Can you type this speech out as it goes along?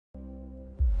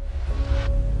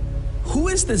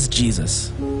is this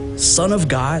Jesus? Son of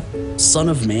God, Son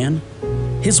of Man?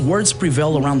 His words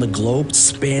prevail around the globe,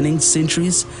 spanning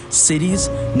centuries, cities,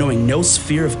 knowing no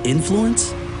sphere of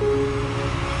influence.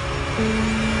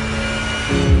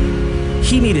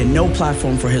 He needed no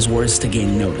platform for his words to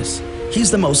gain notice. He's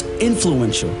the most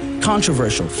influential,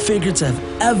 controversial figure to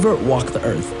have ever walked the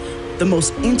earth, the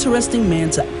most interesting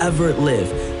man to ever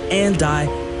live and die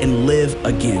and live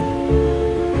again.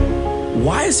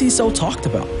 Why is he so talked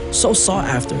about, so sought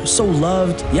after, so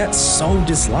loved, yet so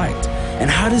disliked? And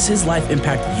how does his life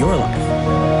impact your life?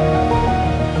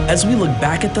 As we look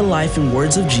back at the life and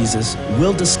words of Jesus,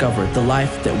 we'll discover the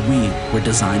life that we were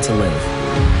designed to live.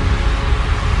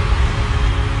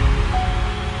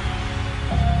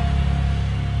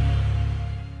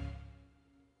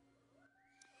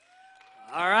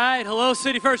 All right, hello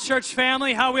City First Church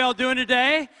family. How are we all doing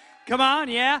today? Come on,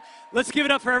 yeah. Let's give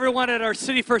it up for everyone at our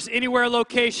City First Anywhere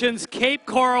locations, Cape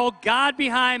Coral, God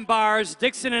Behind Bars,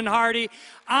 Dixon and Hardy,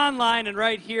 online, and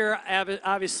right here,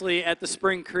 obviously, at the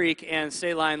Spring Creek and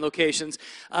State Line locations.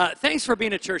 Thanks for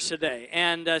being at church today.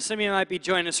 And some of you might be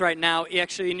joining us right now,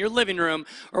 actually in your living room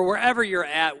or wherever you're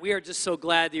at. We are just so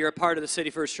glad that you're a part of the City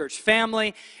First Church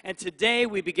family. And today,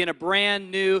 we begin a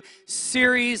brand new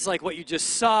series like what you just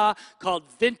saw called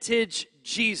Vintage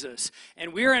Jesus.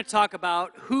 And we're going to talk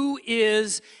about who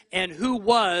is and who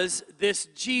was this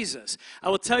Jesus. I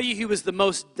will tell you, he was the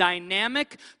most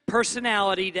dynamic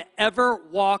personality to ever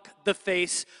walk the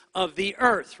face of the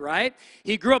earth, right?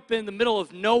 He grew up in the middle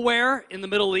of nowhere in the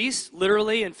Middle East,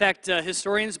 literally. In fact,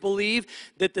 historians believe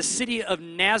that the city of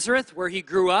Nazareth, where he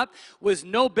grew up, was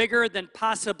no bigger than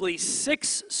possibly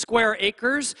 6 square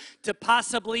acres to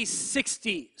possibly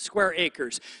 60 square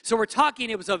acres. So we're talking,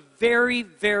 it was a very,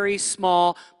 very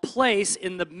small place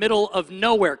in the middle of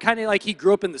nowhere, kind of like he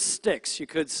grew up in the sticks, you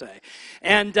could say.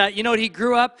 And you know what? He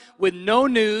grew up with no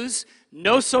news,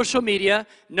 no social media,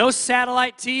 no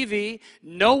satellite TV,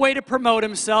 no way to promote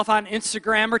himself on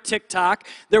Instagram or TikTok.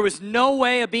 There was no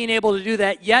way of being able to do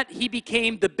that, yet he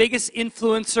became the biggest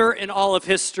influencer in all of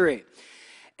history.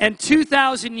 And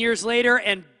 2,000 years later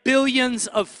and billions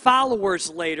of followers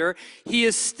later, he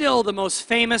is still the most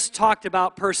famous, talked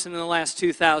about person in the last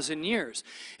 2,000 years.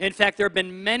 In fact, there have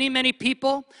been many, many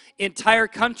people, entire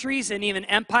countries and even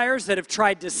empires that have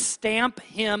tried to stamp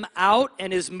him out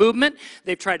and his movement.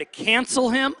 They've tried to cancel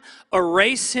him,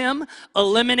 erase him,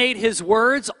 eliminate his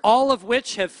words, all of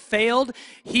which have failed.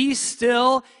 He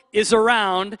still is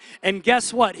around, and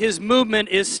guess what? His movement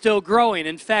is still growing.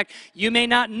 In fact, you may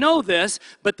not know this,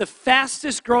 but the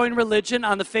fastest growing religion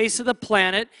on the face of the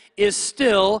planet is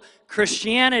still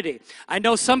Christianity. I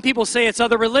know some people say it's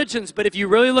other religions, but if you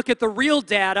really look at the real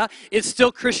data, it's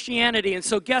still Christianity. And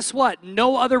so guess what?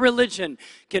 No other religion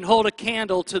can hold a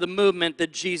candle to the movement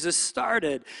that Jesus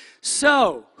started.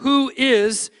 So, who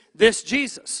is this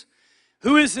Jesus?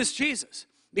 Who is this Jesus?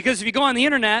 Because if you go on the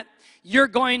internet, you're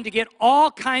going to get all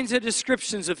kinds of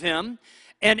descriptions of him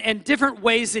and different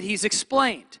ways that he's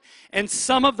explained. And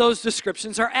some of those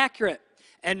descriptions are accurate,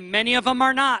 and many of them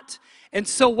are not. And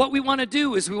so what we want to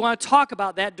do is we want to talk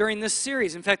about that during this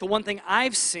series. In fact, the one thing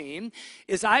I've seen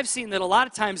that a lot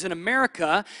of times in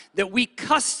America that we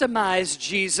customize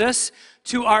Jesus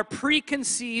to our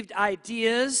preconceived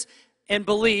ideas and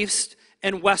beliefs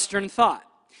and Western thought.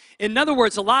 In other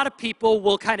words, a lot of people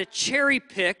will kind of cherry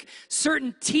pick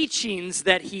certain teachings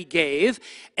that he gave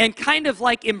and kind of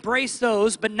like embrace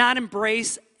those, but not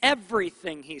embrace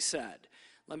everything he said.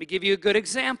 Let me give you a good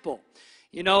example.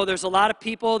 You know, there's a lot of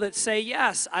people that say,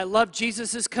 yes, I love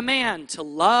Jesus' command to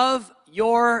love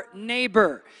your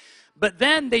neighbor. But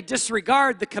then they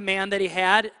disregard the command that he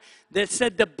had that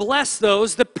said to bless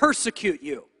those that persecute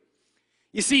you.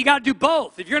 You see, you got to do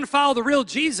both. If you're going to follow the real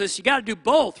Jesus, you got to do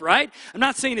both, right? I'm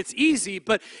not saying it's easy,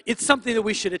 but it's something that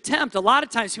we should attempt. A lot of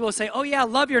times people will say, oh yeah,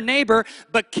 love your neighbor,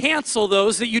 but cancel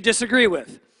those that you disagree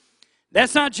with.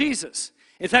 That's not Jesus.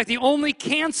 In fact, the only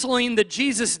canceling that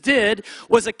Jesus did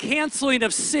was a canceling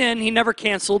of sin. He never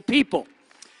canceled people.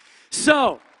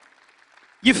 So,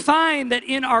 you find that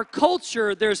in our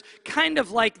culture, there's kind of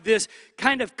like this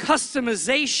kind of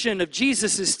customization of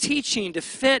Jesus' teaching to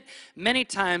fit many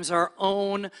times our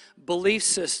own belief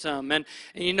system. And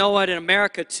you know what, in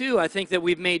America too, I think that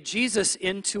we've made Jesus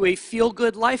into a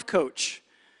feel-good life coach.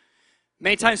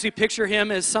 Many times we picture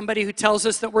him as somebody who tells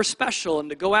us that we're special and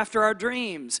to go after our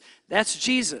dreams. That's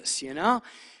Jesus, you know?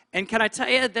 And can I tell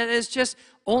you, that is just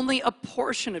only a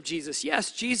portion of Jesus.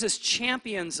 Yes, Jesus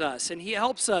champions us and he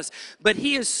helps us, but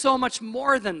he is so much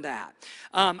more than that.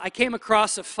 I came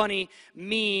across a funny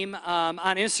meme on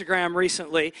Instagram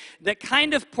recently that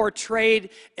kind of portrayed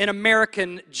an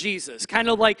American Jesus, kind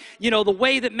of like, the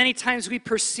way that many times we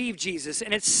perceive Jesus,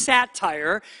 and it's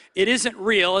satire. It isn't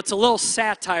real. It's a little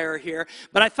satire here,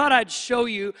 but I thought I'd show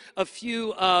you a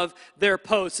few of their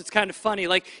posts. It's kind of funny.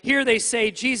 Like here they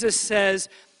say, Jesus says,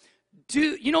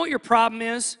 "Do you know what your problem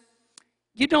is?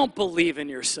 You don't believe in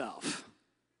yourself."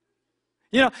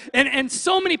 And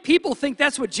so many people think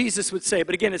that's what Jesus would say,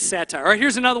 but again, it's satire. All right,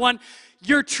 here's another one.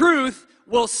 "Your truth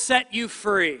will set you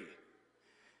free."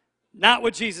 Not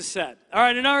what Jesus said. All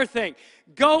right, another thing.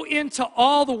 "Go into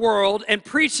all the world and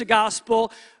preach the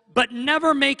gospel, but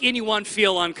never make anyone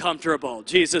feel uncomfortable,"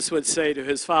 Jesus would say to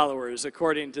his followers,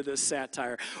 according to this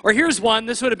satire. Or here's one.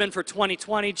 This would have been for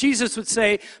 2020. Jesus would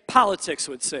say, "Politics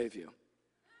would save you."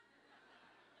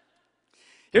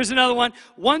 Here's another one.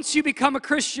 "Once you become a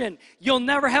Christian, you'll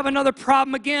never have another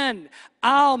problem again.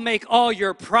 I'll make all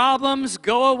your problems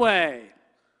go away."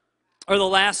 Or the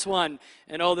last one,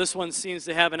 and this one seems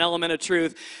to have an element of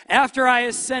truth. "After I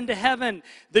ascend to heaven,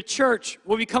 the church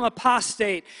will become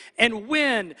apostate. And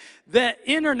when the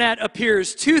internet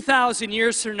appears 2,000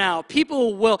 years from now,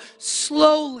 people will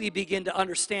slowly begin to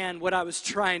understand what I was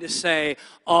trying to say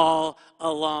all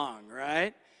along,"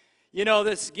 right?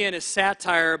 This again is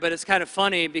satire, but it's kind of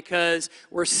funny because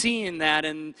we're seeing that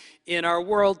in our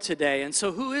world today. And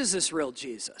so who is this real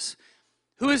Jesus?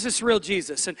 Who is this real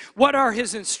Jesus? And what are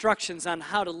his instructions on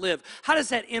how to live? How does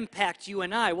that impact you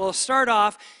and I? Well, to start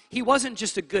off, he wasn't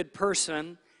just a good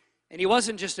person, and he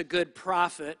wasn't just a good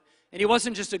prophet, and he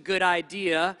wasn't just a good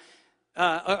idea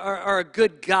or a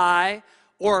good guy,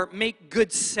 or make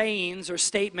good sayings or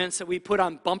statements that we put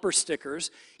on bumper stickers.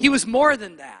 He was more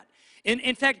than that.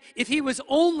 In fact, if he was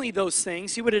only those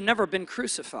things, he would have never been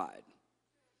crucified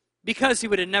because he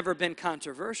would have never been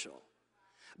controversial.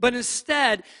 But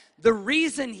instead, the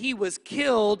reason he was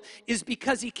killed is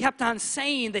because he kept on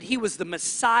saying that he was the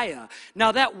Messiah.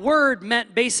 Now, that word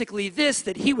meant basically this,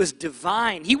 that he was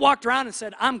divine. He walked around and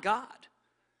said, "I'm God.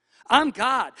 I'm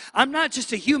God. I'm not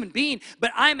just a human being,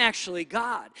 but I'm actually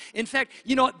God." In fact,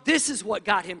 this is what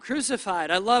got him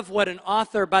crucified. I love what an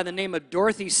author by the name of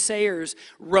Dorothy Sayers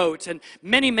wrote, and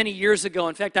many, many years ago.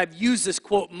 In fact, I've used this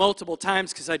quote multiple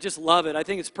times because I just love it. I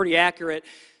think it's pretty accurate.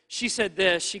 She said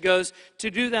this. She goes,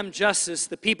 "To do them justice,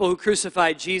 the people who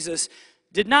crucified Jesus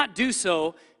did not do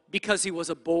so because he was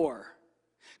a bore.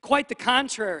 Quite the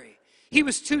contrary. He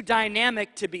was too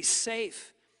dynamic to be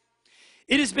safe.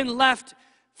 It has been left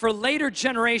for later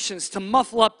generations to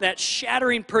muffle up that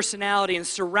shattering personality and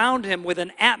surround him with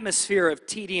an atmosphere of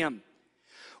tedium.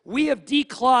 We have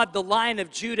declawed the Lion of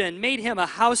Judah and made him a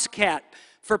house cat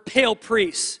for pale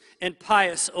priests and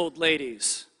pious old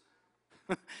ladies."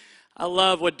 I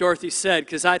love what Dorothy said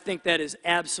because I think that is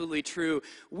absolutely true.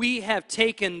 We have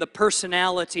taken the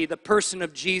personality, the person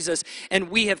of Jesus, and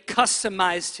we have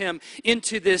customized him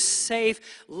into this safe,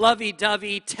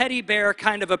 lovey-dovey, teddy bear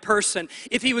kind of a person.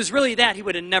 If he was really that, he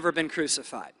would have never been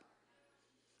crucified.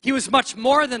 He was much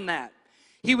more than that.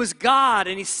 He was God,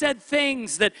 and he said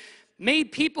things that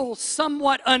made people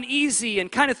somewhat uneasy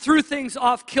and kind of threw things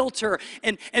off kilter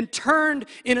and turned,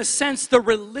 in a sense, the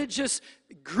religious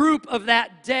group of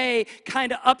that day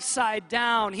kind of upside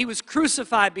down. He was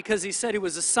crucified because he said he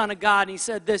was the Son of God, and he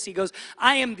said this, he goes,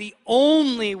 "I am the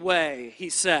only way," he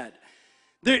said.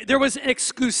 There was an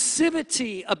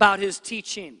exclusivity about his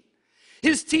teaching.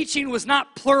 His teaching was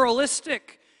not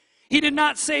pluralistic. He did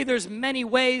not say there's many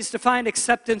ways to find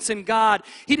acceptance in God.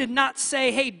 He did not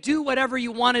say, hey, do whatever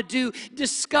you want to do.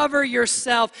 Discover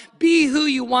yourself. Be who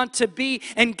you want to be.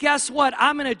 And guess what?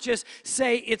 I'm going to just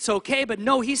say it's okay. But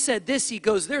no, he said this. He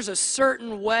goes, there's a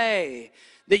certain way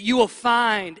that you will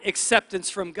find acceptance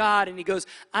from God. And he goes,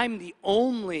 I'm the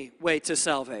only way to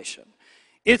salvation.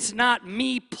 It's not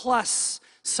me plus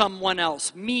someone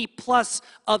else, me plus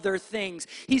other things.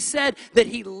 He said that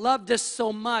he loved us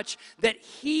so much that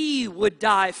he would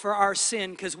die for our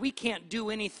sin because we can't do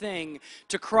anything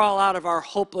to crawl out of our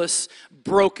hopeless,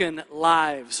 broken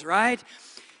lives, right?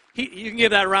 You can give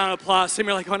that a round of applause. Some of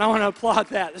you are like, oh, I want to applaud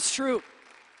that. It's true.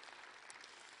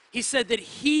 He said that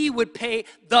he would pay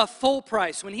the full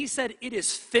price. When he said it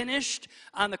is finished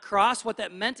on the cross, what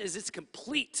that meant is it's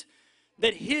complete.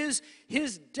 That his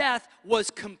death was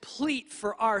complete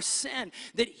for our sin.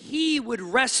 That he would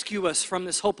rescue us from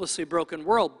this hopelessly broken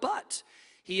world. But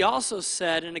he also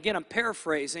said, and again I'm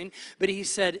paraphrasing, but he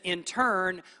said in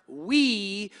turn,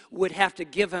 we would have to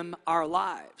give him our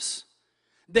lives.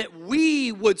 that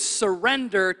we would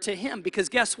surrender to him. Because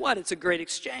guess what? It's a great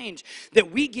exchange.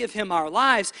 That we give him our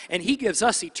lives, and he gives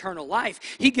us eternal life.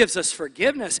 He gives us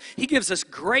forgiveness. He gives us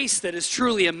grace that is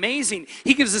truly amazing.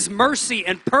 He gives us mercy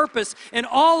and purpose and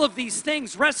all of these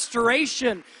things,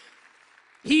 restoration.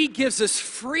 He gives us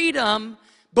freedom,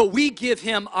 but we give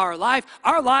him our life.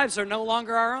 Our lives are no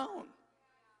longer our own.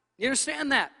 You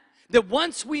understand that? That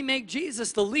once we make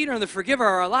Jesus the leader and the forgiver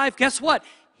of our life, guess what?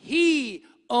 He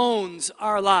owns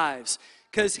our lives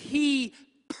because he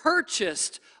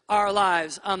purchased our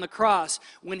lives on the cross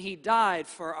when he died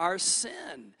for our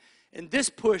sin. And this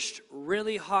pushed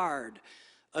really hard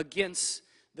against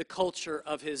the culture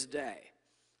of his day.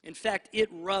 In fact, it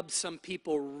rubbed some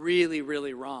people really,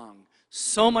 really wrong.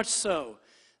 So much so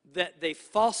that they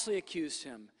falsely accused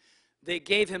him. They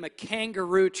gave him a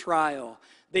kangaroo trial.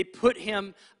 They put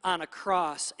him on a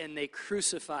cross and they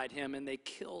crucified him and they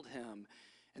killed him.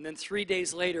 And then 3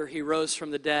 days later, he rose from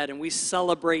the dead, and we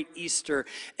celebrate Easter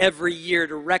every year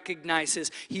to recognize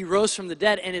he rose from the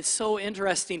dead. And it's so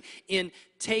interesting, in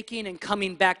taking and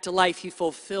coming back to life, he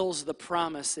fulfills the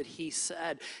promise that he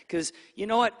said. Because you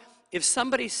know what? If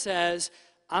somebody says,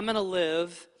 I'm going to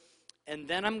live, and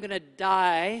then I'm going to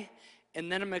die, and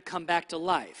then I'm going to come back to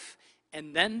life,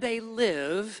 and then they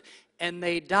live, and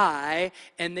they die,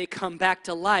 and they come back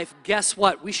to life, guess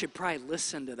what? We should probably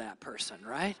listen to that person,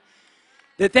 right?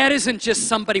 That isn't just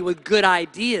somebody with good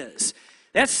ideas.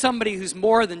 That's somebody who's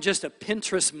more than just a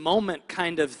Pinterest moment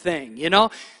kind of thing, you know?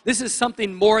 This is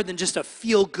something more than just a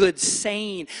feel-good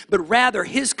saying, but rather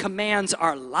his commands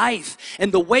are life,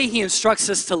 and the way he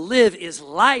instructs us to live is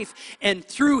life, and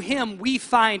through him we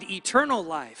find eternal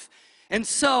life. And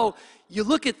so you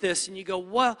look at this and you go,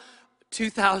 well,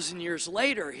 2,000 years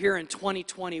later, here in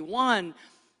 2021,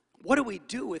 what do we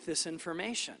do with this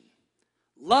information?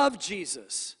 Love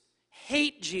Jesus.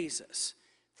 Hate Jesus,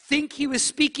 think he was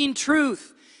speaking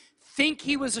truth, think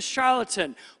he was a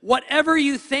charlatan. Whatever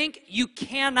you think, you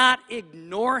cannot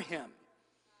ignore him.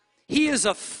 He is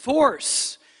a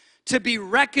force to be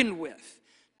reckoned with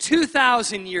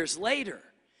 2,000 years later.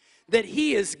 That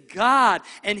he is God,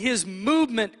 and his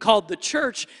movement called the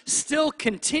church still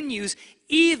continues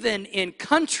even in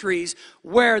countries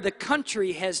where the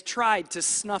country has tried to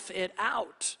snuff it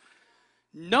out.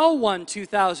 No one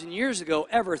 2,000 years ago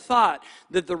ever thought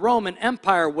that the Roman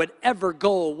Empire would ever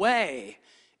go away.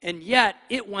 And yet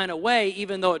it went away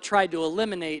even though it tried to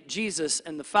eliminate Jesus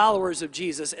and the followers of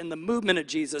Jesus and the movement of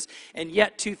Jesus. And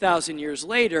yet 2,000 years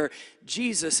later,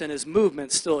 Jesus and his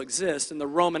movement still exist and the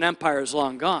Roman Empire is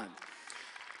long gone.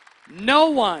 No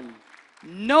one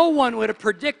would have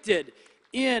predicted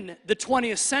in the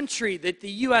 20th century that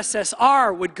the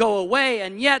USSR would go away,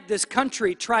 and yet this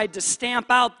country tried to stamp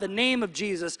out the name of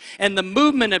Jesus and the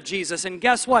movement of Jesus. And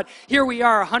guess what? Here we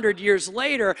are 100 years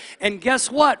later, and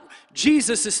guess what?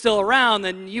 Jesus is still around,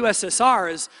 and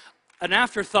USSR is an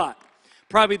afterthought.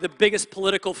 Probably the biggest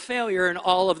political failure in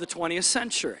all of the 20th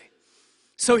century.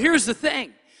 So here's the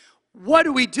thing. What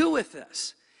do we do with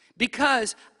this?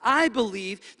 Because I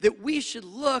believe that we should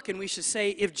look and we should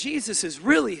say, if Jesus is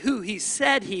really who he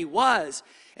said he was,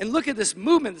 and look at this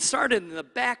movement that started in the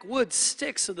backwoods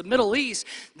sticks of the Middle East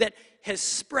that has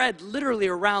spread literally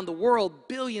around the world,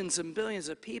 billions and billions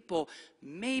of people,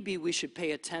 maybe we should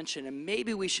pay attention and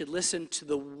maybe we should listen to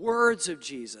the words of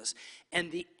Jesus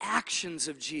and the actions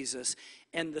of Jesus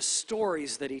and the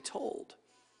stories that he told.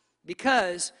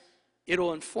 Because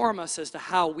it'll inform us as to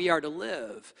how we are to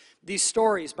live. These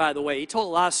stories, by the way, he told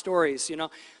a lot of stories, you know.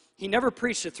 He never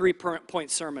preached a 3-point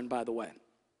sermon, by the way.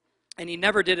 And he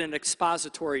never did an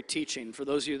expository teaching, for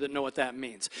those of you that know what that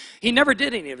means. He never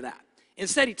did any of that.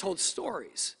 Instead, he told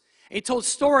stories. He told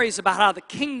stories about how the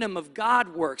kingdom of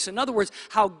God works. In other words,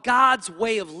 how God's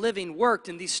way of living worked.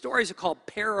 And these stories are called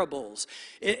parables.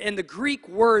 And the Greek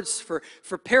words for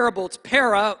parable, it's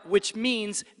para, which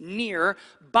means near,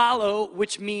 balo,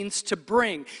 which means to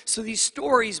bring. So these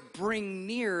stories bring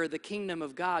near the kingdom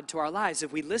of God to our lives.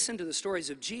 If we listen to the stories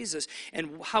of Jesus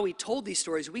and how he told these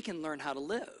stories, we can learn how to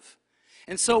live.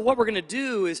 And so what we're going to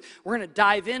do is we're going to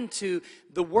dive into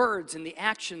the words and the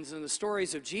actions and the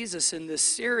stories of Jesus in this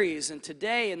series. And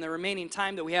today, in the remaining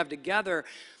time that we have together,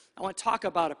 I want to talk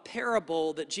about a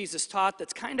parable that Jesus taught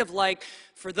that's kind of like,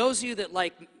 for those of you that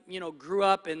grew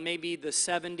up in maybe the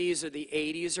 70s or the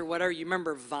 80s or whatever, you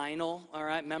remember vinyl, all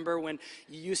right? Remember when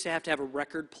you used to have a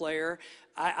record player?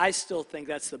 I still think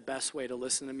that's the best way to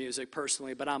listen to music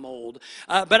personally, but I'm old.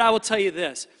 But I will tell you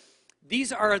this.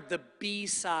 These are the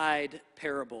B-side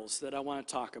parables that I want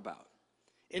to talk about.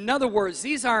 In other words,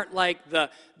 these aren't like the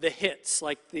hits,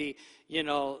 like the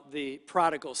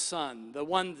prodigal son, the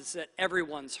ones that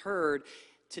everyone's heard.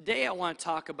 Today I want to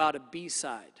talk about a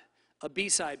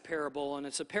B-side parable, and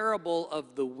it's a parable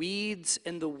of the weeds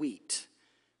and the wheat.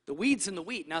 The weeds and the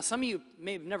wheat. Now, some of you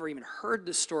may have never even heard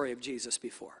the story of Jesus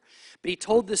before, but he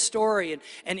told this story,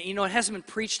 and you know, it hasn't been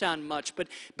preached on much, but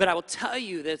I will tell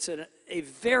you that it's a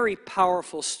very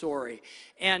powerful story.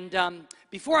 And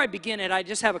before I begin it, I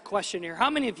just have a question here. How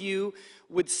many of you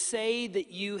would say that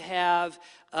you have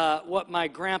what my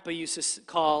grandpa used to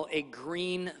call a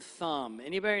green thumb?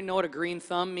 Anybody know what a green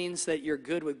thumb means? That you're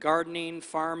good with gardening,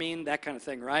 farming, that kind of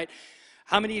thing, right?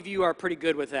 How many of you are pretty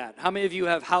good with that? How many of you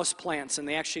have house plants and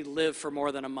they actually live for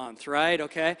more than a month, right?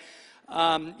 Okay.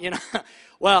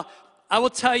 Well, I will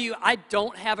tell you, I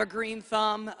don't have a green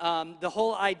thumb. The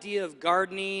whole idea of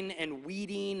gardening and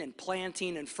weeding and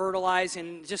planting and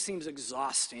fertilizing just seems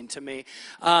exhausting to me.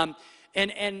 And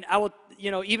I will,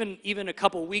 you know, even a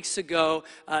couple weeks ago,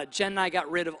 Jen and I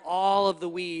got rid of all of the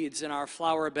weeds in our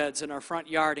flower beds in our front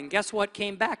yard. And guess what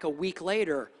came back a week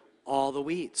later? All the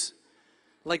weeds.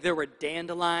 Like there were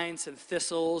dandelions and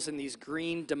thistles and these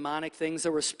green demonic things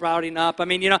that were sprouting up. I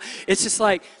mean, you know, it's just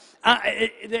like,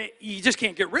 you just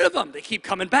can't get rid of them. They keep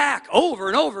coming back over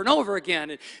and over and over again.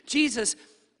 And Jesus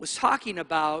was talking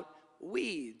about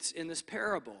weeds in this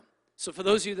parable. So for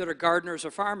those of you that are gardeners or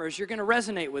farmers, you're going to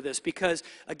resonate with this because,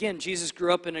 again, Jesus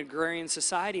grew up in an agrarian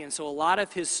society, and so a lot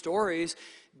of his stories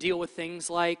deal with things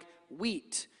like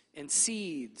wheat and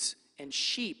seeds and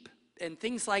sheep and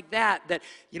things like that,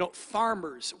 you know,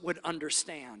 farmers would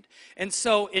understand. And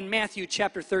so in Matthew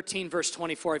chapter 13, verse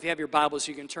 24, if you have your Bibles,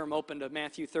 you can turn open to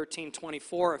Matthew 13,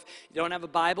 24. If you don't have a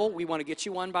Bible, we want to get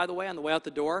you one, by the way, on the way out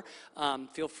the door.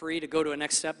 Feel free to go to a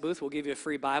Next Step booth. We'll give you a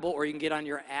free Bible, or you can get on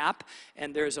your app,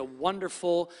 and there's a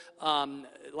wonderful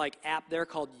app there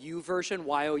called YouVersion,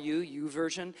 Y-O-U,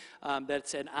 YouVersion,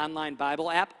 that's an online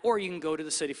Bible app, or you can go to the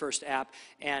City First app,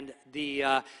 and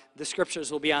the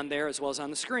scriptures will be on there as well as on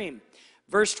the screen.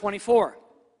 Verse 24,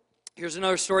 here's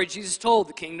another story Jesus told.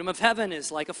 The kingdom of heaven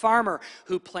is like a farmer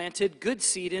who planted good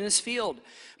seed in his field.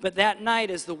 But that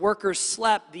night, as the workers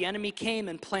slept, the enemy came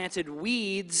and planted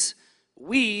weeds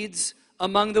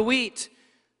among the wheat.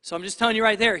 So I'm just telling you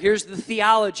right there, here's the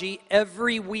theology.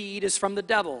 Every weed is from the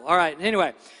devil. All right,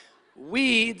 anyway,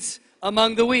 weeds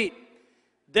among the wheat,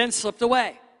 then slipped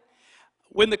away.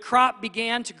 When the crop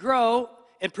began to grow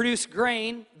and produce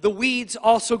grain, the weeds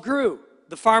also grew.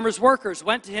 The farmer's workers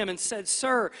went to him and said,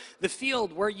 "Sir, the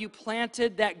field where you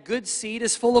planted that good seed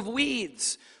is full of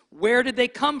weeds. Where did they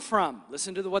come from?"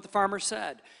 Listen to what the farmer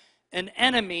said. "An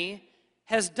enemy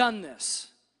has done this."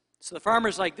 So the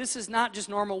farmer's like, this is not just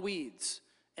normal weeds.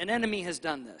 An enemy has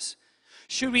done this.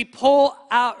 Should we pull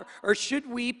out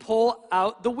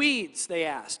the weeds?" they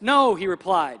asked. "No," he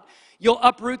replied. "You'll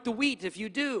uproot the wheat if you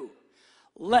do.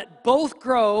 Let both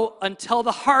grow until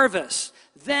the harvest.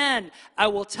 Then I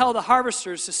will tell the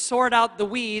harvesters to sort out the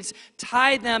weeds,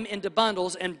 tie them into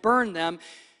bundles, and burn them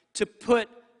to put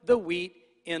the wheat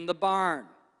in the barn."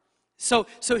 So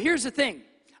here's the thing.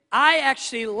 I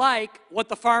actually like what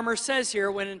the farmer says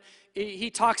here when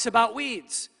he talks about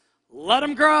weeds. Let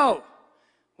them grow.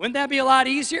 Wouldn't that be a lot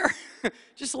easier?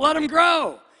 Just let them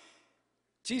grow.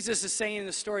 Jesus is saying in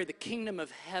the story, the kingdom of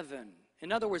heaven.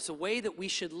 In other words, the way that we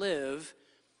should live,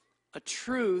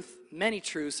 many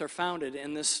truths are founded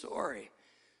in this story.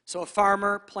 So a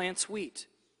farmer plants wheat.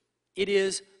 It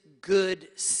is good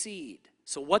seed.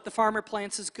 So what the farmer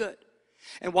plants is good.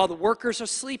 And while the workers are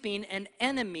sleeping, an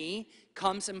enemy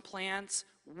comes and plants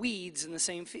weeds in the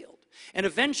same field. And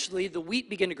eventually the wheat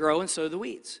begin to grow and so do the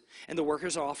weeds. And the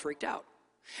workers are all freaked out.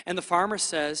 And the farmer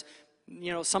says,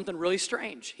 you know, something really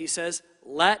strange. He says,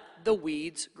 "Let the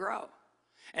weeds grow."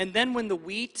 And then when the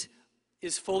wheat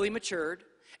is fully matured,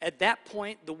 at that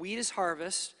point, the wheat is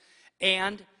harvested,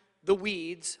 and the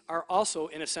weeds are also,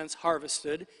 in a sense,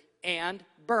 harvested and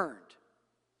burned.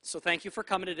 So thank you for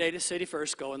coming today to City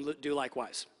First. Go and do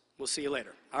likewise. We'll see you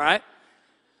later, all right?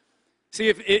 See,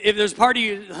 if there's part of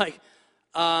you like,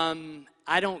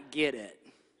 I don't get it.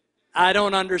 I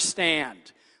don't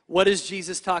understand. What is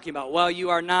Jesus talking about? Well, you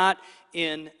are not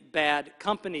in bad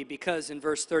company, because in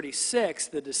verse 36,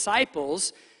 the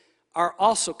disciples are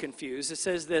also confused. It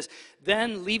says this,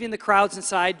 "Then leaving the crowds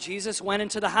inside, Jesus went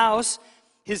into the house.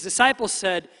 His disciples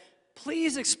said,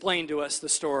 'Please explain to us the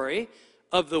story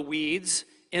of the weeds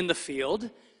in the field.'"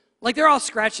 Like they're all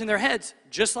scratching their heads,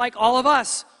 just like all of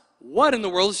us. What in the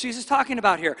world is Jesus talking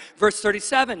about here? Verse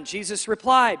 37, Jesus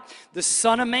replied, "The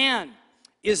Son of Man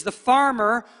is the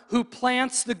farmer who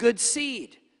plants the good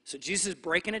seed." So Jesus is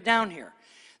breaking it down here.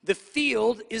 "The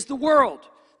field is the world.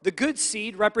 The good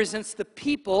seed represents the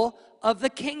people of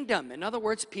the kingdom." In other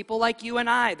words, people like you and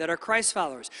I that are Christ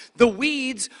followers. "The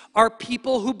weeds are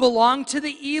people who belong to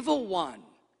the evil one."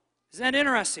 Isn't that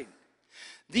interesting?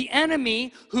 The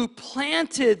enemy who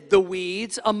planted the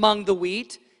weeds among the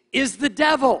wheat is the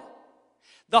devil.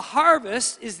 The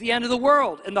harvest is the end of the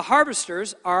world, and the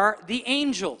harvesters are the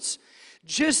angels.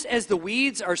 Just as the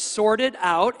weeds are sorted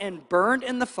out and burned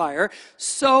in the fire,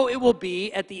 so it will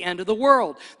be at the end of the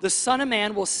world. The Son of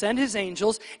Man will send his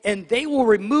angels, and they will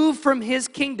remove from his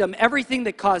kingdom everything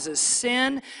that causes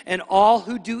sin and all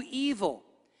who do evil.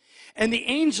 And the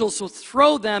angels will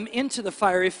throw them into the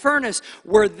fiery furnace,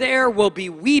 where there will be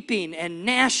weeping and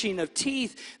gnashing of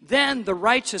teeth. Then the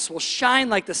righteous will shine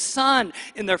like the sun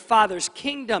in their Father's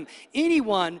kingdom.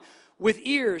 Anyone with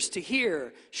ears to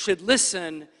hear should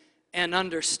listen and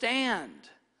understand.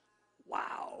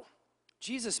 Wow.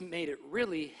 Jesus made it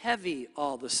really heavy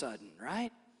all of a sudden,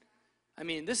 right? I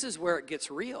mean, this is where it gets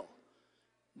real.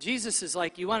 Jesus is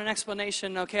like, you want an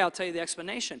explanation? Okay, I'll tell you the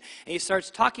explanation. And he starts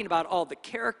talking about all the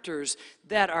characters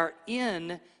that are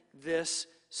in this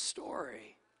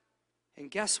story. And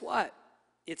guess what?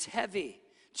 It's heavy.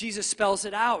 Jesus spells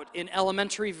it out in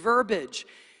elementary verbiage.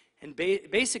 And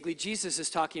basically, Jesus is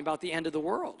talking about the end of the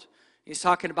world. He's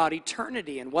talking about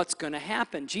eternity and what's going to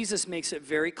happen. Jesus makes it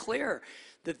very clear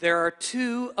that there are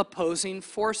two opposing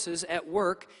forces at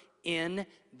work in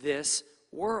this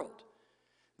world.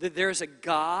 That there's a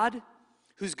God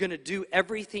who's going to do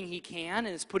everything he can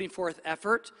and is putting forth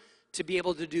effort to be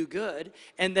able to do good,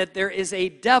 and that there is a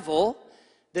devil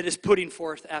that is putting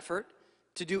forth effort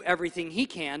to do everything he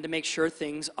can to make sure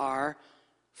things are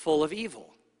full of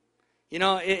evil. You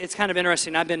know, it's kind of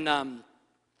interesting. I've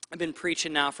been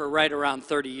preaching now for right around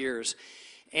 30 years.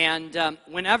 And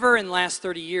whenever in the last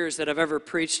 30 years that I've ever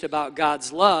preached about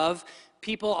God's love,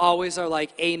 people always are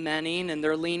like amening and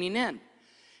they're leaning in.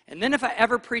 And then if I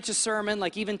ever preach a sermon,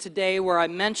 like even today where I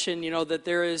mention, that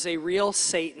there is a real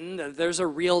Satan, that there's a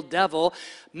real devil,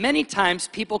 many times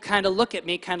people kind of look at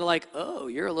me kind of like, oh,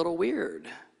 you're a little weird.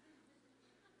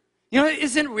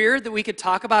 Isn't it weird that we could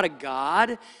talk about a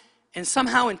God and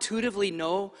somehow intuitively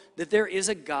know that there is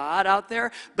a God out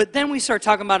there, but then we start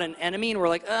talking about an enemy and we're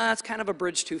like, that's kind of a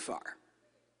bridge too far,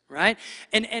 right?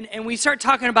 And we start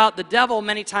talking about the devil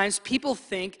many times, people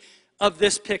think of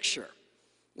this picture.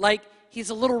 Like, he's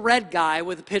a little red guy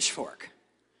with a pitchfork.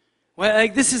 Well,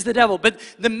 like, this is the devil. But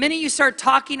the minute you start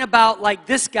talking about, like,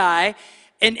 this guy,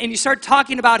 and you start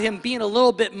talking about him being a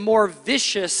little bit more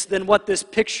vicious than what this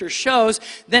picture shows,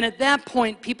 then at that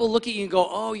point, people look at you and go,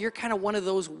 oh, you're kind of one of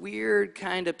those weird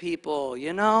kind of people,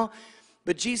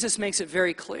 But Jesus makes it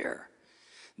very clear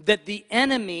that the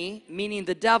enemy, meaning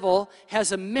the devil,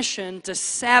 has a mission to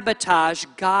sabotage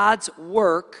God's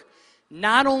work,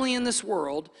 not only in this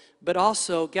world, but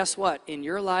also, guess what? In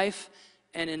your life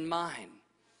and in mine.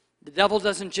 The devil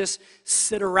doesn't just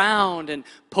sit around and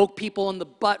poke people in the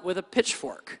butt with a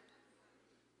pitchfork.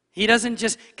 He doesn't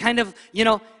just kind of,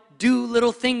 do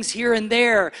little things here and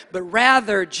there, but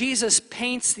rather Jesus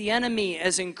paints the enemy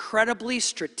as incredibly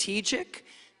strategic,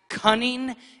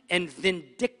 cunning, and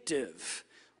vindictive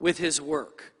with his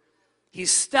work.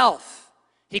 He's stealth.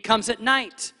 He comes at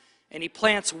night and he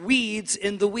plants weeds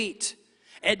in the wheat.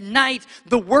 At night,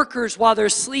 the workers, while they're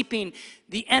sleeping,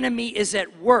 the enemy is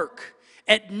at work.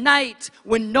 At night,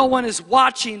 when no one is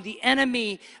watching, the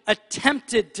enemy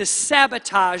attempted to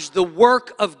sabotage the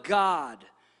work of God.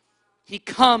 He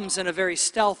comes in a very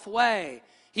stealth way.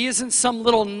 He isn't some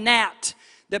little gnat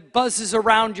that buzzes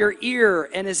around your ear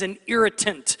and is an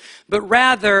irritant, but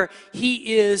rather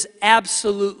he is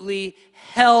absolutely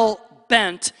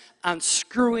hell-bent on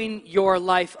screwing your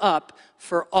life up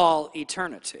for all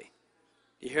eternity.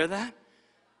 You hear that?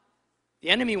 The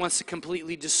enemy wants to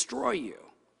completely destroy you.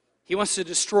 He wants to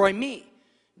destroy me.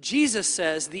 Jesus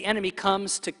says the enemy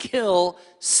comes to kill,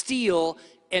 steal,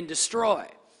 and destroy.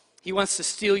 He wants to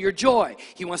steal your joy.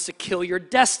 He wants to kill your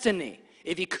destiny.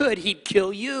 If he could, he'd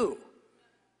kill you.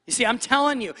 You see, I'm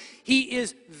telling you, he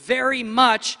is very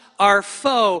much our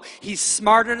foe. He's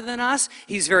smarter than us,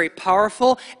 he's very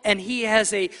powerful, and he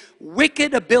has a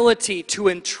wicked ability to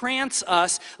entrance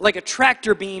us like a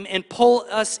tractor beam and pull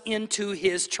us into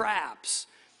his traps.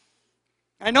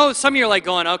 I know some of you are like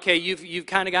going, okay, you've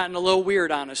kind of gotten a little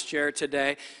weird on us, Jared,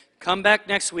 today. Come back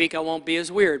next week, I won't be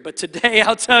as weird. But today,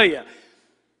 I'll tell you,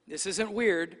 this isn't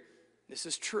weird, this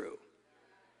is true.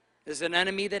 There's an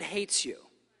enemy that hates you.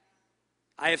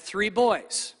 I have 3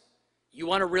 boys. You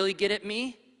want to really get at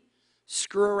me?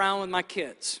 Screw around with my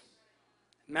kids.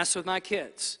 Mess with my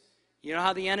kids. You know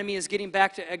how the enemy is getting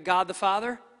back to God the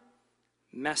Father?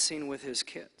 Messing with his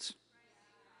kids.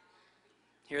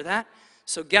 Hear that?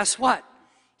 So guess what?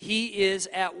 He is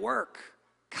at work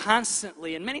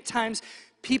constantly. And many times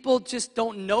people just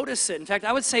don't notice it. In fact,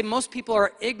 I would say most people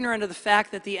are ignorant of the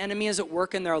fact that the enemy is at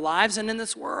work in their lives and in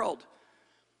this world.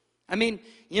 I mean,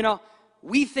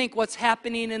 we think what's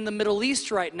happening in the Middle East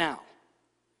right now.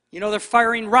 They're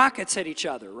firing rockets at each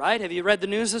other, right? Have you read the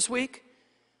news this week?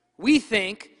 We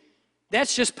think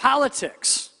that's just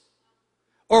politics.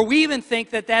 Or we even think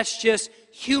that that's just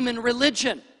human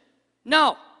religion.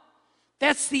 No,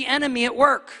 that's the enemy at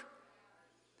work.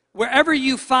 Wherever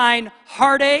you find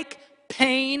heartache,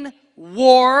 pain,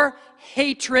 war,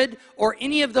 hatred, or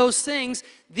any of those things,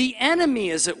 the enemy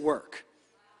is at work.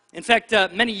 In fact,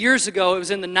 many years ago, it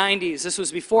was in the 90s. This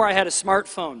was before I had a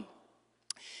smartphone.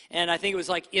 And I think it was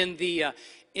like in the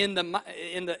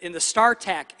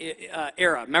StarTAC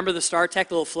era. Remember the StarTAC,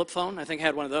 the little flip phone? I think I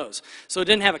had one of those. So it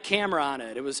didn't have a camera on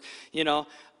it. It was,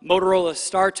 Motorola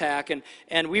StarTAC.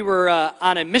 And we were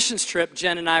on a missions trip.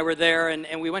 Jen and I were there,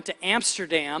 and we went to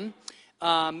Amsterdam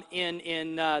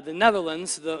in the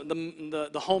Netherlands,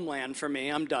 the homeland for me.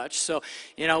 I'm Dutch. So,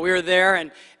 we were there,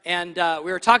 and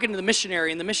we were talking to the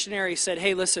missionary, and the missionary said,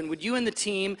 hey, listen, would you and the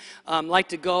team like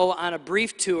to go on a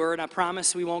brief tour? And I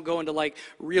promise we won't go into like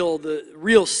the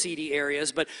real seedy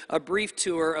areas, but a brief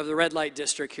tour of the red light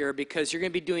district here, because you're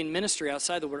going to be doing ministry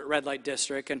outside the red light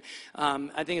district, and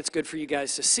I think it's good for you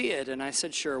guys to see it. And I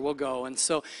said, sure, we'll go. And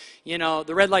so,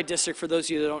 the red light district, for those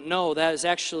of you that don't know, that is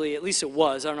actually, at least it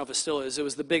was, I don't know if it still is, it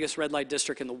was the biggest red light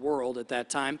district in the world at that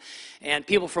time. And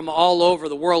people from all over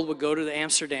the world would go to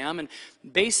Amsterdam and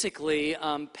basically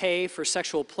pay for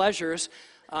sexual pleasures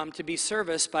to be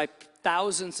serviced by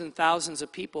thousands and thousands of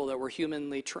people that were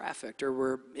humanly trafficked or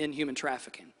were in human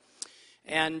trafficking.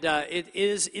 And it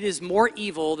is more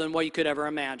evil than what you could ever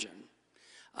imagine.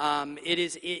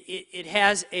 It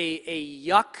has a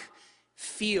yuck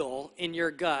feel in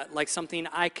your gut, like something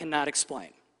I cannot explain.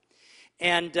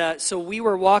 And so we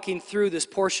were walking through this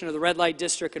portion of the red light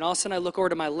district, and all of a sudden I look over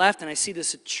to my left, and I see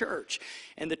this church.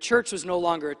 And the church was no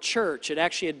longer a church. It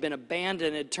actually had been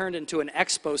abandoned. It had turned into an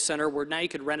expo center where now you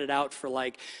could rent it out for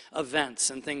like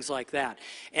events and things like that.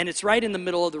 And it's right in the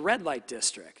middle of the red light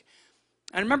district.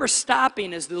 I remember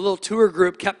stopping as the little tour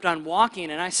group kept on walking,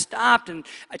 and I stopped and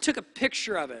I took a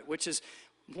picture of it, which is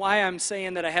why I'm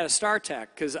saying that I had a StarTAC,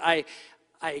 because I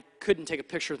couldn't take a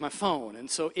picture with my phone. And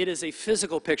so it is a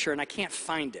physical picture, and I can't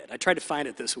find it. I tried to find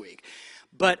it this week.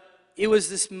 But it was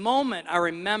this moment I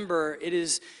remember. It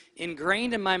is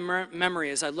ingrained in my memory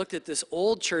as I looked at this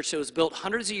old church that was built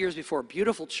hundreds of years before, a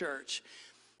beautiful church.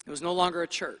 It was no longer a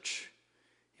church.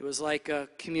 It was like a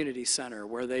community center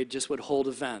where they just would hold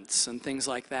events and things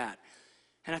like that.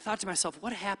 And I thought to myself,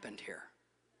 what happened here?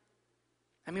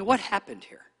 I mean, what happened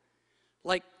here?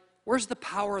 Like, where's the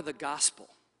power of the gospel?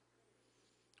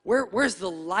 Where's the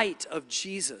light of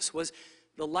Jesus? Was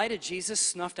the light of Jesus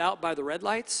snuffed out by the red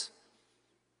lights?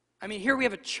 I mean, here we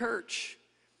have a church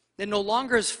that no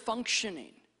longer is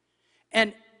functioning.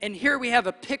 And here we have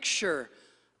a picture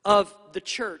of the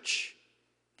church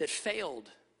that failed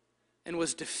and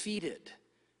was defeated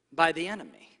by the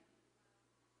enemy.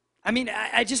 I mean,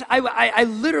 I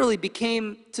literally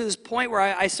became to this point where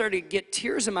I started to get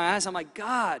tears in my eyes. I'm like,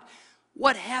 God,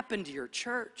 what happened to your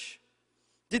church?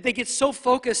 Did they get so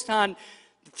focused on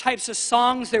the types of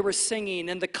songs they were singing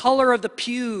and the color of the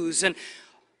pews and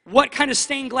what kind of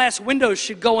stained glass windows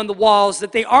should go in the walls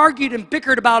that they argued and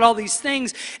bickered about all these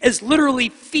things as literally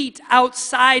feet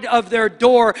outside of their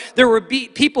door there were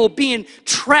people being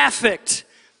trafficked,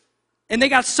 and they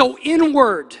got so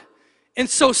inward and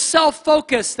so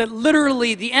self-focused that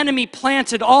literally the enemy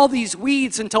planted all these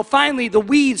weeds until finally the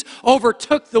weeds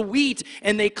overtook the wheat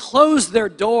and they closed their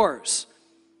doors.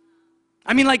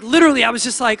 I mean, like literally, I was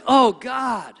just like, oh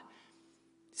God.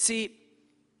 See,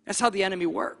 that's how the enemy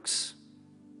works.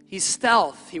 He's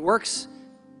stealth. He works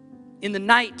in the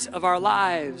night of our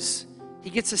lives.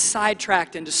 He gets us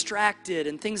sidetracked and distracted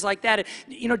and things like that.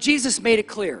 Jesus made it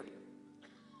clear.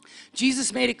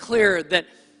 Jesus made it clear that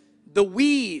the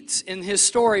weeds in his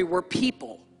story were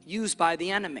people used by the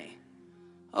enemy.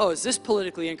 Oh, is this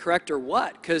politically incorrect or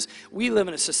what? Because we live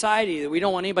in a society that we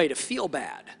don't want anybody to feel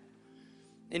bad.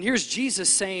 And here's Jesus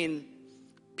saying,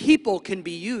 people can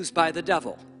be used by the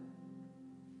devil.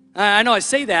 I know I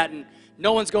say that and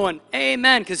no one's going,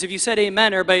 amen, because if you said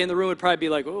amen, everybody in the room would probably be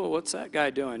like, oh, what's that guy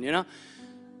doing,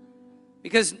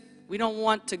 Because we don't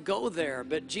want to go there,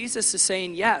 but Jesus is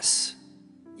saying, yes,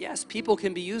 people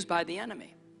can be used by the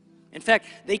enemy. In fact,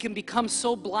 they can become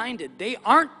so blinded. They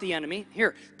aren't the enemy.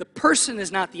 Here, the person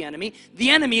is not the enemy. The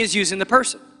enemy is using the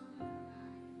person.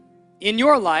 In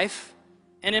your life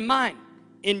and in mine.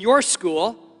 In your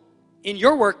school, in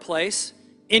your workplace,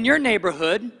 in your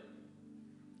neighborhood,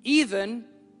 even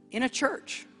in a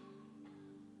church.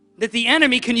 that the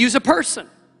enemy can use a person.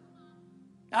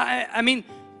 I mean,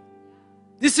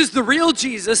 this is the real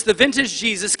Jesus, the vintage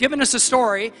Jesus, giving us a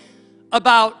story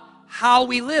about how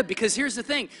we live. Because here's the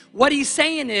thing. What he's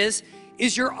saying is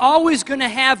you're always going to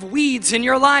have weeds in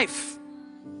your life.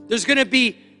 There's going to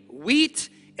be wheat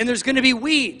and there's going to be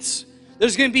weeds.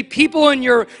 There's going to be people in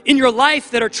your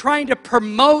life that are trying to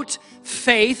promote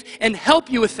faith and help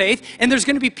you with faith. And there's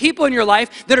going to be people in your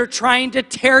life that are trying to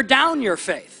tear down your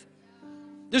faith.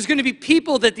 There's going to be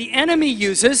people that the enemy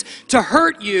uses to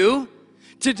hurt you,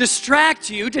 to distract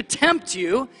you, to tempt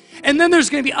you. And then there's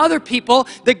going to be other people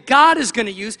that God is going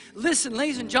to use. Listen,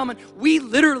 ladies and gentlemen, we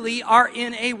literally are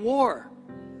in a war.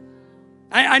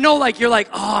 I know, like, you're like,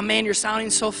 oh man, you're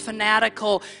sounding so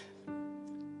fanatical.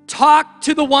 Talk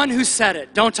to the one who said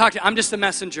it. Don't talk to, I'm just the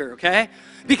messenger, okay?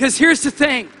 Because here's the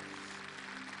thing.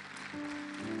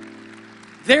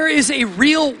 There is a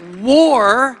real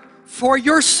war for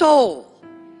your soul.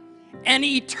 And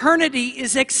eternity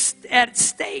is at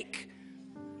stake.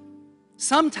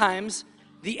 Sometimes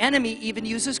the enemy even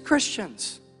uses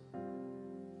Christians.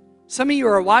 Some of you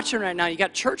are watching right now, you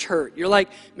got church hurt. You're like,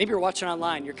 maybe you're watching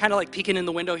online. You're kind of like peeking in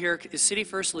the window here. Is City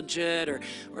First legit? Or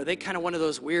are they kind of one of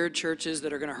those weird churches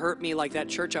that are going to hurt me like that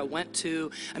church I went to?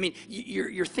 I mean,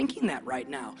 you're thinking that right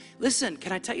now. Listen,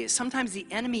 can I tell you, sometimes the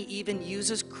enemy even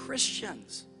uses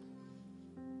Christians.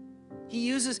 He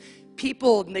uses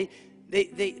people, and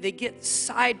they get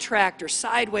sidetracked or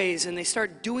sideways, and they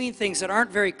start doing things that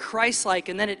aren't very Christ-like,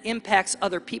 and then it impacts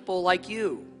other people like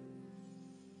you.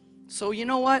 So you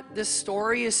know what this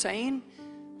story is saying?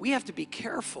 We have to be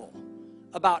careful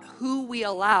about who we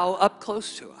allow up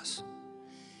close to us.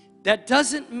 That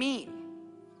doesn't mean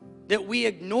that we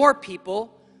ignore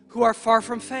people who are far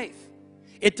from faith.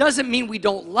 It doesn't mean we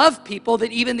don't love people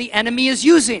that even the enemy is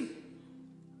using.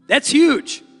 That's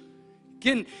huge.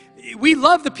 Again, we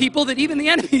love the people that even the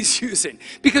enemy is using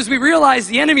because we realize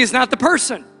the enemy is not the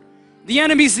person. The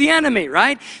enemy's the enemy,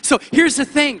 right? So here's the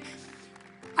thing.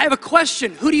 I have a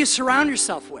question. Who do you surround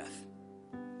yourself with?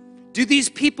 Do these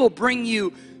people bring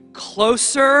you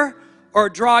closer or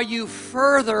draw you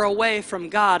further away from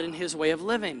God and His way of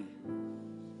living?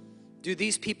 Do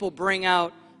these people bring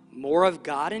out more of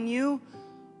God in you,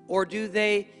 or do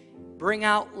they bring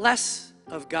out less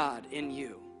of God in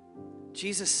you?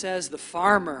 Jesus says the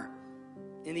farmer,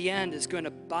 in the end, is going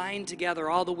to bind together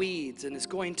all the weeds and is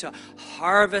going to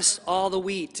harvest all the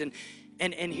wheat.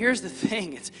 And here's the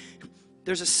thing.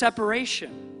 There's a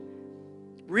separation.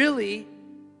 Really,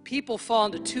 people fall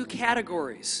into two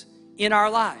categories in our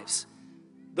lives.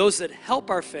 Those that help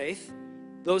our faith,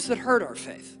 those that hurt our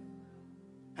faith.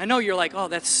 I know you're like, oh,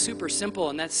 that's super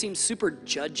simple and that seems super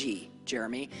judgy,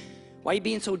 Jeremy. Why are you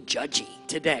being so judgy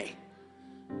today?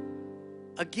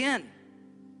 Again,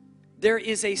 there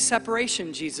is a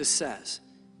separation, Jesus says,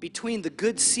 between the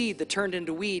good seed that turned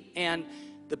into wheat and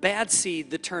the bad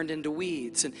seed that turned into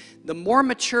weeds. And the more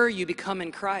mature you become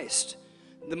in Christ,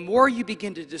 the more you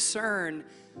begin to discern,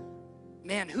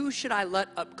 man, who should I let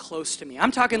up close to me? I'm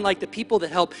talking like the people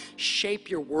that help shape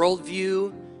your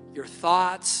worldview, your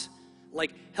thoughts,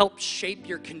 like help shape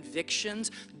your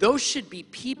convictions. Those should be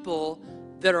people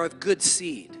that are of good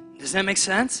seed. Does that make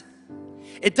sense?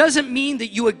 It doesn't mean that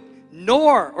you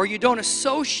ignore or you don't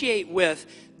associate with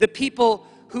the people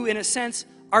who, in a sense,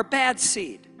 are bad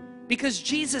seed. Because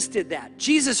Jesus did that.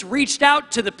 Jesus reached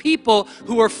out to the people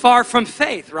who are far from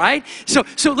faith, right?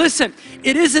 So listen,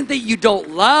 it isn't that you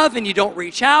don't love and you don't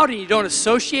reach out and you don't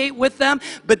associate with them,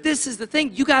 but this is the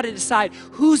thing. You got to decide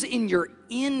who's in your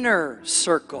inner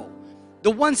circle,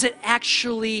 the ones that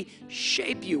actually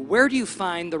shape you. Where do you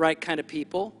find the right kind of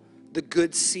people, the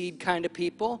good seed kind of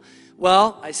people?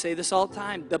 Well, I say this all the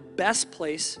time. The best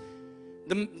place,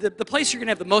 the place you're going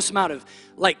to have the most amount of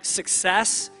like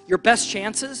success, your best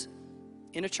chances,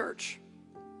 in a church.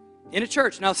 In a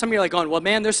church. Now, some of you are like going, well,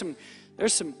 man, there's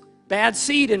some bad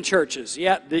seed in churches.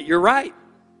 Yeah, you're right.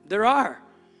 There are.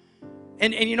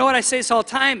 And you know what? I say this all the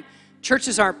time.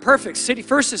 Churches aren't perfect. City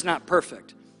First is not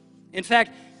perfect. In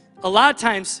fact, a lot of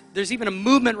times, there's even a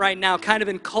movement right now kind of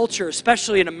in culture,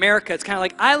 especially in America. It's kind of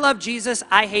like, I love Jesus,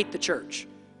 I hate the church.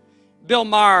 Bill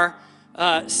Maher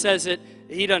says it.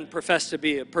 He doesn't profess to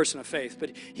be a person of faith,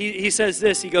 but he says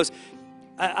this. He goes,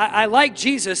 I like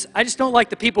Jesus, I just don't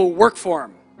like the people who work for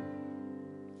him.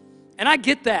 And I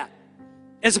get that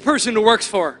as a person who works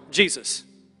for Jesus.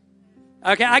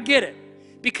 Okay, I get it.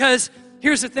 Because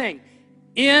here's the thing.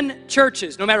 In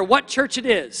churches, no matter what church it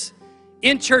is,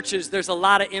 in churches there's a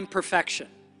lot of imperfection.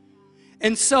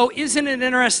 And so isn't it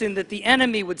interesting that the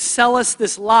enemy would sell us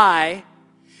this lie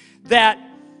that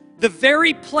the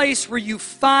very place where you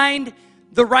find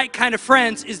the right kind of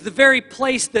friends is the very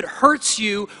place that hurts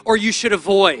you or you should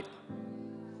avoid.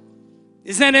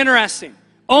 Isn't that interesting?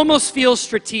 Almost feels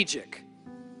strategic.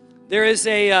 There is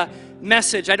a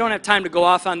message. I don't have time to go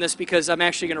off on this because I'm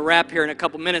actually going to wrap here in a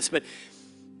couple minutes, but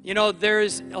you know,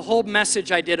 there's a whole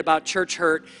message I did about church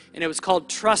hurt, and it was called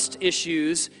Trust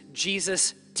Issues,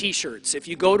 Jesus T-shirts. If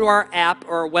you go to our app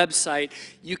or our website,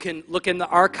 you can look in the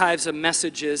archives of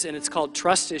messages, and it's called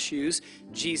Trust Issues,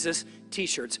 Jesus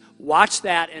T-shirts. Watch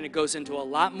that, and it goes into a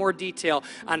lot more detail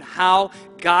on how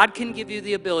God can give you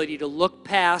the ability to look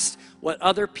past what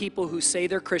other people who say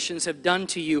they're Christians have done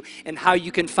to you, and how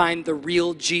you can find the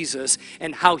real Jesus,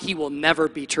 and how he will never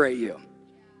betray you.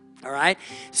 All right?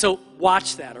 So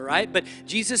watch that, all right? But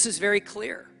Jesus is very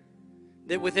clear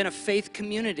that within a faith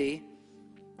community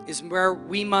is where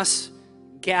we must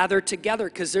gather together,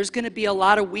 because there's going to be a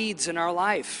lot of weeds in our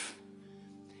life.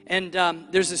 And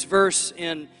there's this verse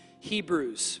in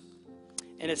Hebrews,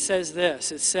 and it says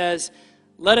this. It says,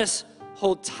 "Let us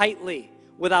hold tightly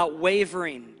without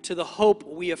wavering to the hope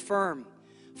we affirm,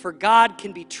 for God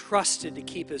can be trusted to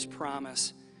keep his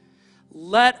promise.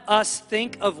 Let us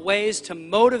think of ways to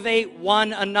motivate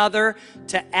one another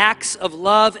to acts of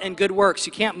love and good works."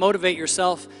 You can't motivate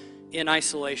yourself in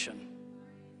isolation.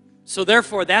 So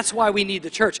therefore, that's why we need the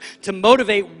church, to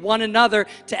motivate one another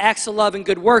to acts of love and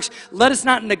good works. Let us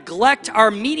not neglect our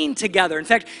meeting together. In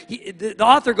fact, the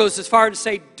author goes as far as to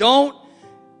say, don't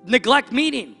neglect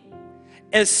meeting,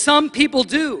 as some people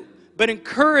do, but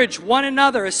encourage one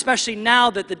another, especially now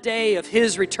that the day of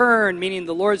his return, meaning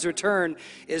the Lord's return,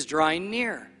 is drawing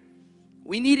near.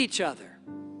 We need each other.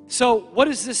 So what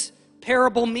does this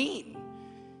parable mean?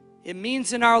 It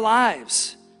means in our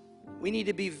lives, we need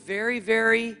to be very,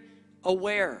 very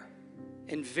aware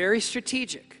and very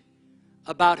strategic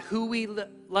about who we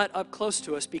let up close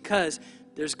to us, because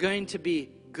there's going to be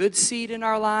good seed in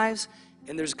our lives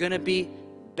and there's going to be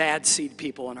bad seed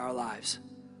people in our lives.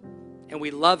 And we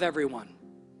love everyone.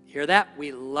 Hear that?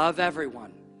 We love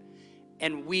everyone.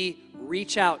 And we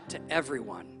reach out to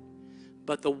everyone.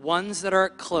 But the ones that are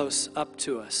close up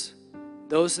to us,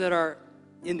 those that are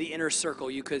in the inner circle,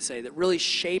 you could say, that really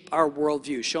shape our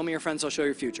worldview. Show me your friends, I'll show you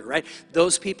your future, right?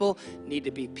 Those people need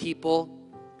to be people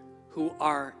who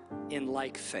are in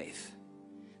like faith,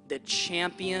 that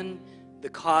champion the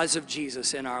cause of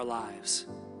Jesus in our lives.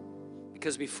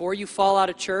 Because before you fall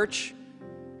out of church,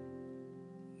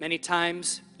 many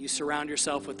times you surround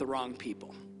yourself with the wrong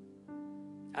people.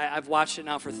 I've watched it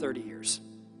now for 30 years.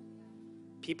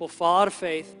 People fall out of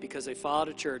faith because they fall out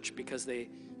of church because they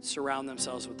surround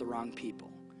themselves with the wrong people.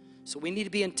 So we need to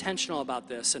be intentional about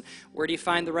this. And where do you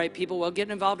find the right people? Well, get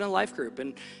involved in a life group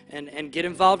and get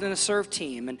involved in a serve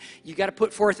team. And you got to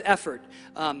put forth effort.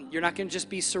 You're not going to just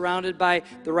be surrounded by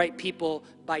the right people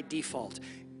by default.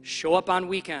 Show up on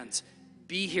weekends.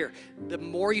 Be here. The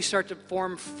more you start to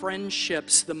form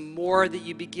friendships, the more that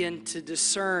you begin to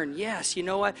discern, yes, you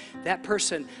know what? That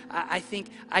person, I think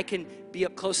I can be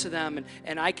up close to them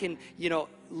and I can,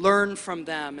 learn from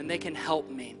them and they can help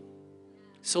me.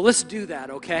 So let's do that,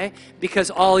 okay?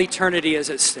 Because all eternity is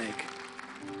at stake.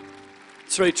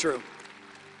 It's really true.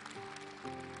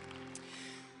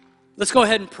 Let's go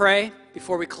ahead and pray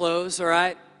before we close, all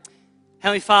right?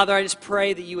 Heavenly Father, I just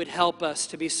pray that you would help us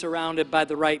to be surrounded by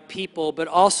the right people, but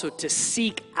also to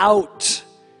seek out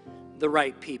the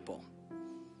right people.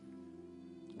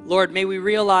 Lord, may we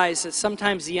realize that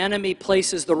sometimes the enemy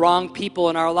places the wrong people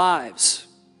in our lives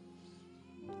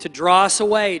to draw us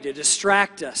away, to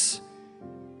distract us,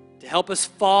 to help us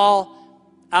fall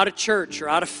out of church or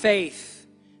out of faith,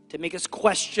 to make us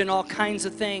question all kinds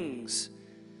of things.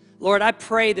 Lord, I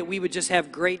pray that we would just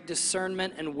have great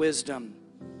discernment and wisdom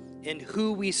in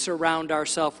who we surround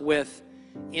ourselves with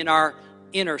in our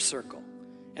inner circle.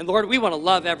 And Lord, we want to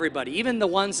love everybody, even the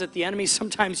ones that the enemy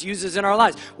sometimes uses in our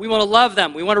lives. We want to love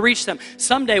them. We want to reach them.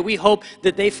 Someday we hope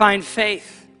that they find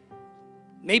faith,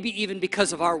 maybe even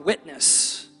because of our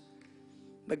witness.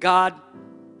 But God,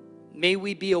 may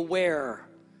we be aware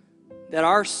that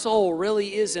our soul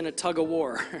really is in a tug of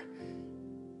war.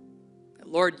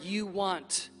 Lord, you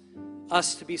want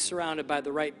us to be surrounded by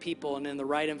the right people and in the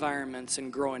right environments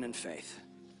and growing in faith.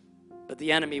 But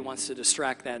the enemy wants to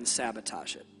distract that and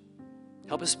sabotage it.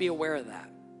 Help us be aware of that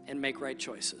and make right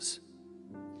choices.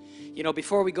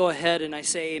 Before we go ahead and I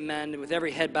say amen, with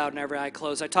every head bowed and every eye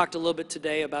closed, I talked a little bit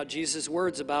today about Jesus'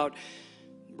 words about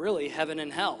really heaven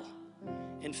and hell.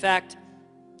 In fact,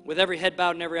 with every head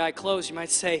bowed and every eye closed, you might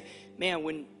say, man,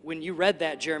 when you read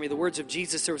that, Jeremy, the words of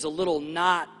Jesus, there was a little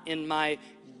knot in my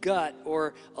gut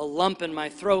or a lump in my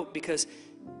throat, because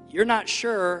you're not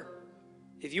sure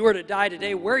if you were to die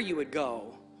today where you would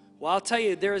go, Well, I'll tell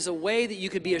you, there is a way that you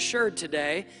could be assured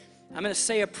today. I'm going to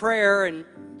say a prayer, and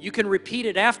you can repeat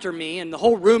it after me, and the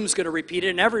whole room's going to repeat it,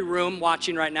 and every room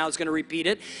watching right now is going to repeat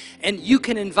it, and you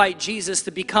can invite Jesus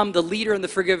to become the leader and the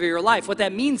forgiver of your life. What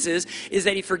that means is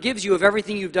that he forgives you of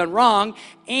everything you've done wrong,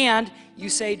 and you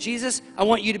say, Jesus, I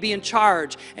want you to be in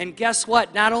charge. And guess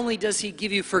what? Not only does he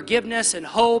give you forgiveness and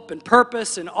hope and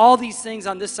purpose and all these things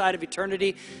on this side of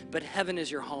eternity, but heaven is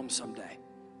your home someday.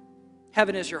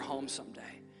 Heaven is your home someday.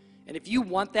 And if you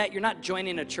want that, you're not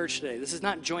joining a church today. This is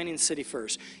not joining City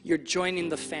First. You're joining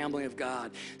the family of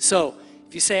God. So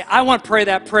if you say, I want to pray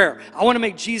that prayer, I want to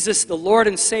make Jesus the Lord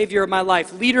and Savior of my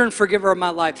life, leader and forgiver of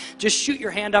my life, just shoot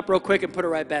your hand up real quick and put it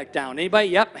right back down. Anybody?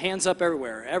 Yep, hands up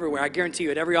everywhere, everywhere. I guarantee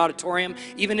you, at every auditorium,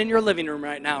 even in your living room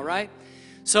right now, right?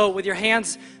 So with your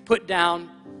hands put down,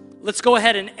 let's go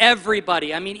ahead and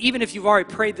everybody, even if you've already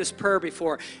prayed this prayer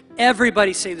before,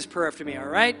 everybody say this prayer after me, all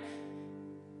right?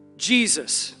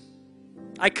 Jesus,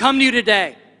 I come to you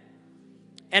today,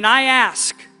 and I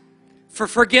ask for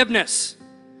forgiveness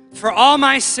for all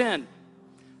my sin.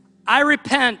 I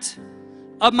repent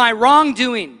of my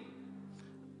wrongdoing.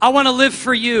 I want to live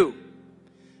for you.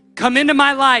 Come into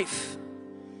my life.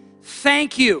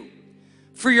 Thank you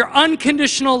for your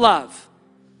unconditional love.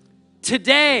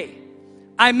 Today,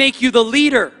 I make you the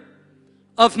leader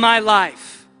of my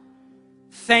life.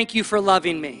 Thank you for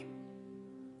loving me.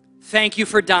 Thank you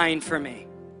for dying for me.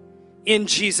 In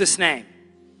Jesus' name.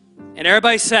 And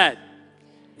everybody said,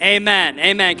 amen,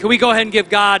 amen. Can we go ahead and give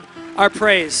God our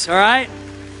praise, all right?